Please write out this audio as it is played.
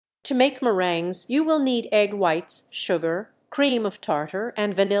To make meringues you will need egg whites, sugar, cream of tartar,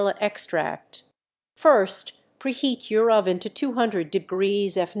 and vanilla extract. First preheat your oven to 200°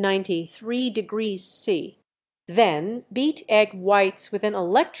 F90 3° C. Then beat egg whites with an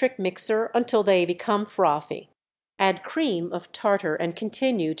electric mixer until they become frothy. Add cream of tartar and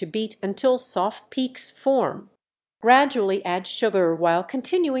continue to beat until soft peaks form. Gradually add sugar while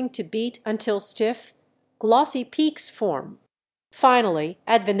continuing to beat until stiff, glossy peaks form. Finally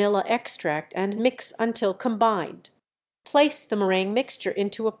add vanilla extract and mix until combined. Place the meringue mixture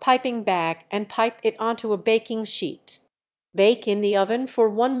into a piping bag and pipe it onto a baking sheet. Bake in the oven for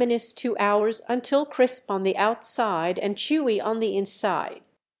 1 minute to 2 hours until crisp on the outside and chewy on the inside.